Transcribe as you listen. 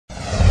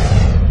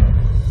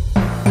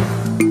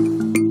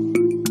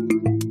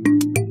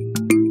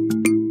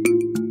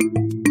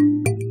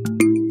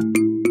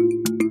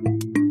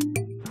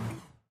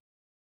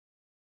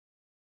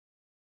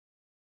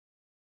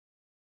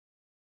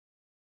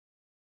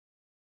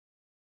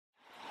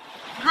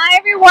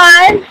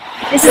everyone.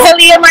 This is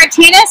Aliyah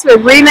Martinez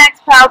with Remax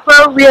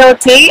PowerPro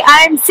Realty.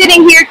 I'm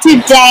sitting here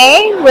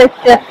today with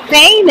the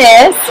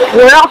famous,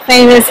 world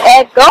famous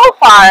Ed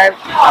Goldfarb,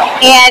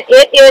 and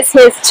it is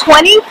his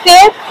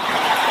 25th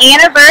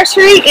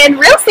anniversary in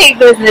real estate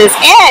business.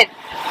 Ed,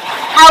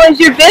 how is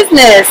your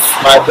business?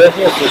 My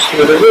business is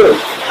through the roof.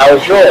 How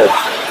is yours?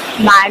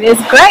 Mine is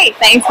great.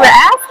 Thanks for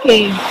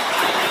asking.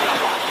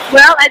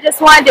 Well, I just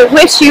wanted to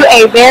wish you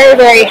a very,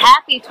 very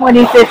happy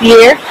 25th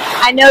year.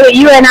 I know that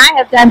you and I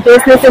have done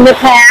business in the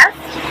past,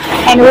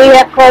 and we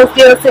have closed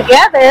deals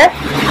together.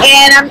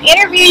 And I'm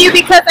interviewing you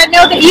because I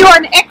know that you are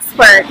an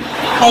expert,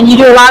 and you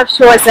do a lot of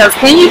short sales.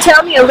 Can you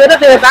tell me a little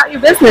bit about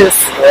your business?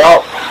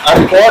 Well,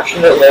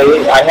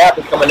 unfortunately, I have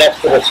become an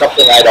expert at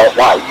something I don't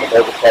like,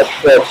 those are called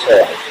short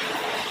sales.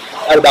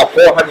 I have about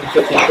 450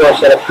 short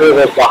sale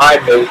approvals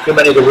behind me, too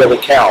many to really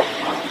count.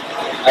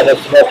 And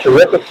it's the most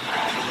terrific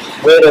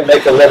way to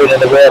make a living in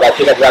the world. I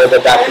think I'd rather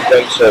go back to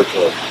brain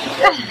surgery.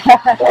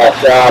 But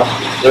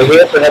we're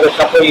here for another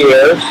couple of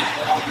years.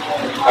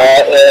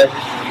 In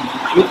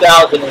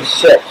 2006,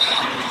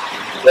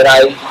 when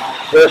I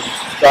first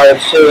started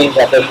seeing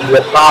that there could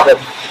be a problem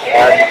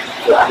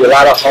with a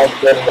lot of homes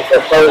going into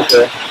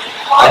foreclosure,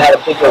 I had to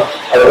think of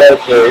a way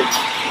to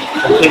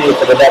continue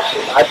for the next,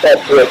 I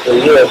thought 2 or 3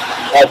 years.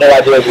 I had no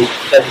idea it was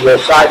a 10-year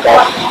cycle.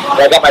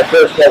 When I got my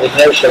first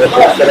designation, which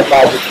was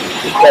certified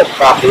as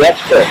property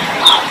expert.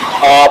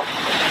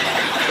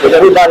 When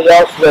everybody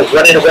else was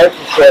running away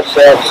from short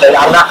sales, saying,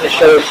 I'm not going to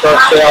show you a short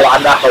sale,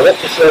 I'm not going to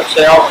list a short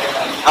sale,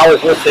 I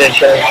was listed and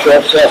showing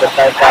short sales, and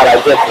thank God I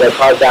did, because I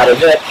carved out a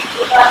niche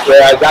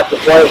where I got to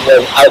the point where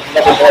I was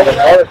never more than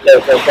an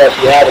taker. Of course,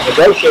 you had to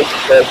negotiate for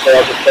short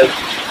sales. It takes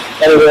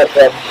anywhere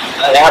from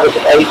an average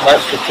of 8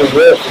 months to 2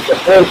 years to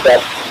complete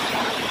them.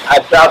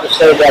 I'm proud to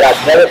say that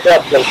I've never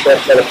failed to get a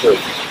short sale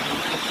approved.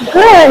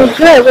 Good,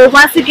 good. Well,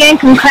 once again,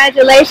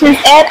 congratulations,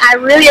 Ed.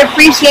 I really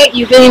appreciate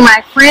you being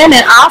my friend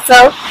and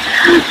also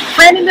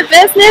friend in the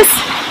business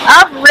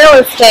of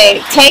real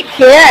estate. Take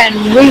care, and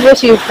we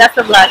wish you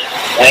best of luck.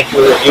 Thank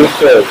you. You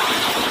too.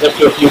 Let's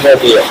do a few more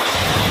deals.